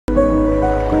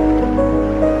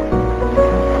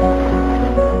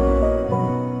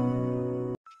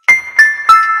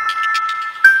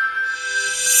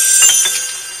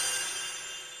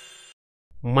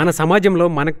సమాజంలో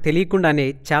మనకు తెలియకుండానే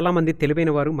చాలామంది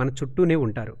తెలివైన వారు మన చుట్టూనే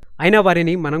ఉంటారు. అయినా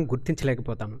వారిని మనం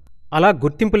గుర్తించలేకపోతాము. అలా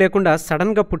గుర్తింపు లేకుండా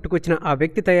సడన్గా పుట్టుకొచ్చిన ఆ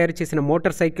వ్యక్తి తయారు చేసిన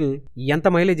మోటార్ సైకిల్ ఎంత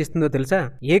మైలేజ్ ఇస్తుందో తెలుసా?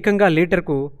 ఏకంగా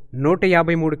లీటర్కు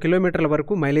 153 కిలోమీటర్ల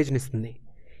వరకు మైలేజ్నిస్తుంది.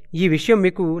 ఈ విషయం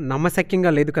మీకు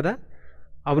నమ్మశక్యంగా లేదు కదా?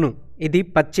 అవును, ఇది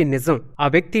పచ్చి నిజం. ఆ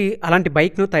వ్యక్తి అలాంటి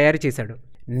బైక్ను తయారు చేశాడు.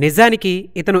 నిజానికి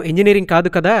ఇతను ఇంజనీరింగ్ కాదు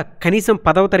కదా, కనీసం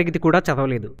 10వ తరగతి కూడా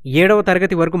చదవలేదు. 7వ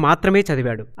తరగతి వరకు మాత్రమే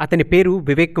చదివాడు. అతని పేరు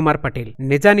వివేక్ కుమార్ పటేల్.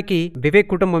 నిజానికి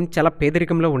వివేక్ కుటుంబం చాలా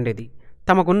పేదరికంలో ఉండేది.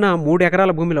 తమకున్న 3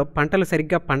 ఎకరాల భూమిలో పంటలు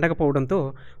సరిగ్గా పండకపోవడంతో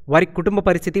వారి కుటుంబ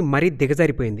పరిస్థితి మరీ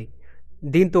దిగజారిపోయింది.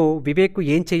 దీంతో వివేక్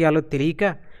ఏం చేయాలో తెలియక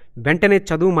వెంటనే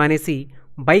చదువు మానేసి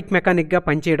బైక్ మెకానిక్గా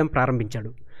పనిచేయడం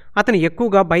ప్రారంభించాడు. అతను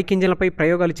ఎక్కువగా బైక్ ఇంజన్లపై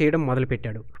ప్రయోగాలు చేయడం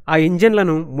మొదలుపెట్టాడు. ఆ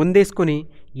ఇంజన్లను ముందేసుకొని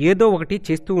ఏదో ఒకటి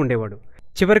చేస్తూ ఉండేవాడు.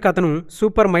 చివరికి అతను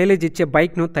సూపర్ మైలేజ్ ఇచ్చే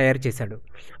బైక్ను తయారు చేశాడు.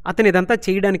 అతను ఇదంతా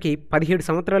చేయడానికి 17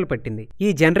 సంవత్సరాలు పట్టింది. ఈ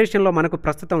జనరేషన్లో మనకు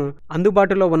ప్రస్తుతం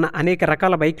అందుబాటులో ఉన్న అనేక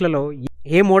రకాల బైక్లలో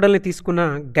ఏ మోడల్ని తీసుకున్నా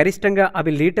గరిష్టంగా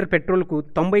అవి లీటర్ పెట్రోల్కు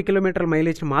 90 కిలోమీటర్ల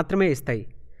మైలేజ్ మాత్రమే ఇస్తాయి.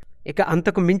 ఇక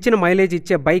అంతకు మించిన మైలేజ్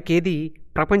ఇచ్చే బైక్ ఏది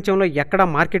ప్రపంచంలో ఎక్కడా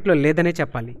మార్కెట్లో లేదనే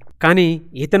చెప్పాలి. కానీ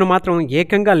ఇతను మాత్రం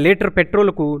ఏకంగా లీటర్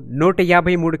పెట్రోల్కు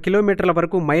 153 కిలోమీటర్ల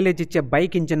వరకు మైలేజ్ ఇచ్చే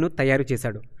బైక్ ఇంజన్ను తయారు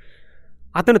చేశాడు.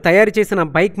 అతను తయారు చేసిన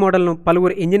బైక్ మోడల్ను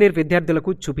పలువురు ఇంజనీర్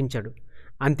విద్యార్థులకు చూపించాడు.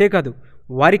 అంతేకాదు,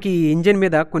 వారికి ఈ ఇంజన్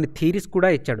మీద కొన్ని థియరీస్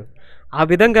కూడా ఇచ్చాడు. ఆ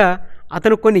విధంగా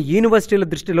అతను కొన్ని యూనివర్సిటీల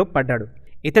దృష్టిలో పడ్డాడు.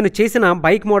 ఇతను చేసిన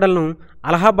బైక్ మోడల్ను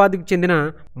అలహాబాద్కు చెందిన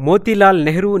Motilal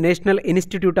Nehru national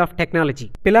institute of technology,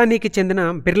 పిలానీకి చెందిన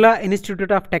Birla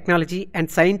institute of technology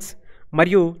and science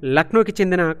మరియు లక్నోకి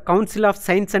చెందిన council of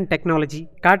science and technology,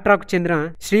 కాట్రాకు చెందిన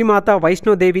Srimata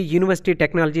Vaishno Devi university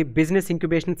technology business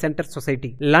incubation centre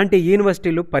society లాంటి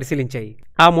యూనివర్సిటీలు పరిశీలించాయి.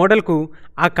 ఆ మోడల్కు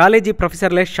ఆ కాలేజీ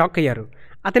ప్రొఫెసర్లే షాక్ అయ్యారు.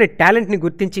 అతని టాలెంట్ని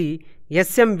గుర్తించి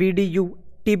SMVDU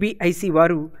TBIC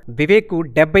వారు వివేక్కు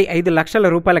 75 లక్షల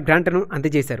రూపాయల గ్రాంట్ను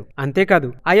అందజేశారు. అంతేకాదు,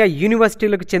 ఆయా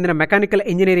యూనివర్సిటీలకు చెందిన మెకానికల్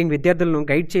ఇంజనీరింగ్ విద్యార్థులను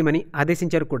గైడ్ చేయమని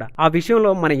ఆదేశించారు కూడా. ఆ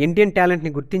విషయంలో మన ఇండియన్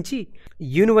టాలెంట్ని గుర్తించి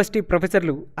యూనివర్సిటీ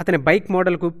ప్రొఫెసర్లు అతని బైక్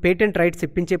మోడల్కు పేటెంట్ రైట్స్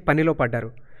ఇప్పించే పనిలో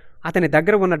పడ్డారు. అతని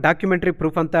దగ్గర ఉన్న డాక్యుమెంటరీ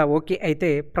ప్రూఫ్ అంతా ఓకే అయితే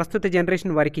ప్రస్తుత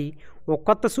జనరేషన్ వారికి ఓ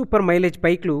కొత్త సూపర్ మైలేజ్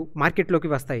బైక్లు మార్కెట్లోకి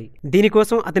వస్తాయి.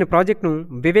 దీనికోసం అతని ప్రాజెక్టును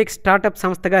వివేక్ స్టార్టప్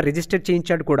సంస్థగా రిజిస్టర్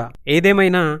చేయించాడు కూడా.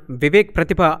 ఏదేమైనా వివేక్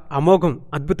ప్రతిభ అమోఘం,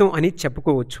 అద్భుతం అని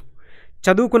చెప్పుకోవచ్చు.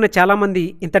 చదువుకున్న చాలామంది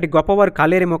ఇంతటి గొప్పవారు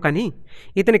కాలేరేమో కానీ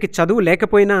ఇతనికి చదువు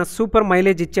లేకపోయినా సూపర్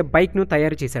మైలేజ్ ఇచ్చే బైక్ను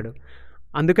తయారు చేశాడు.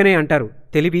 అందుకనే అంటారు,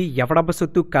 తెలివి ఎవడబ్బ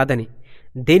సొత్తు కాదని.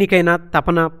 దేనికైనా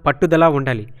తపన, పట్టుదల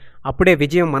ఉండాలి. అప్పుడే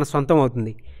విజయం మన సొంతం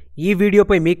అవుతుంది. ఈ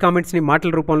వీడియోపై మీ కామెంట్స్ని మాటల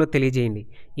రూపంలో తెలియజేయండి.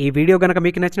 ఈ వీడియో కనుక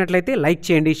మీకు నచ్చినట్లయితే లైక్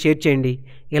చేయండి, షేర్ చేయండి.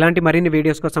 ఇలాంటి మరిన్ని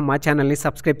వీడియోస్ కోసం మా ఛానల్ని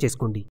సబ్స్క్రైబ్ చేసుకోండి.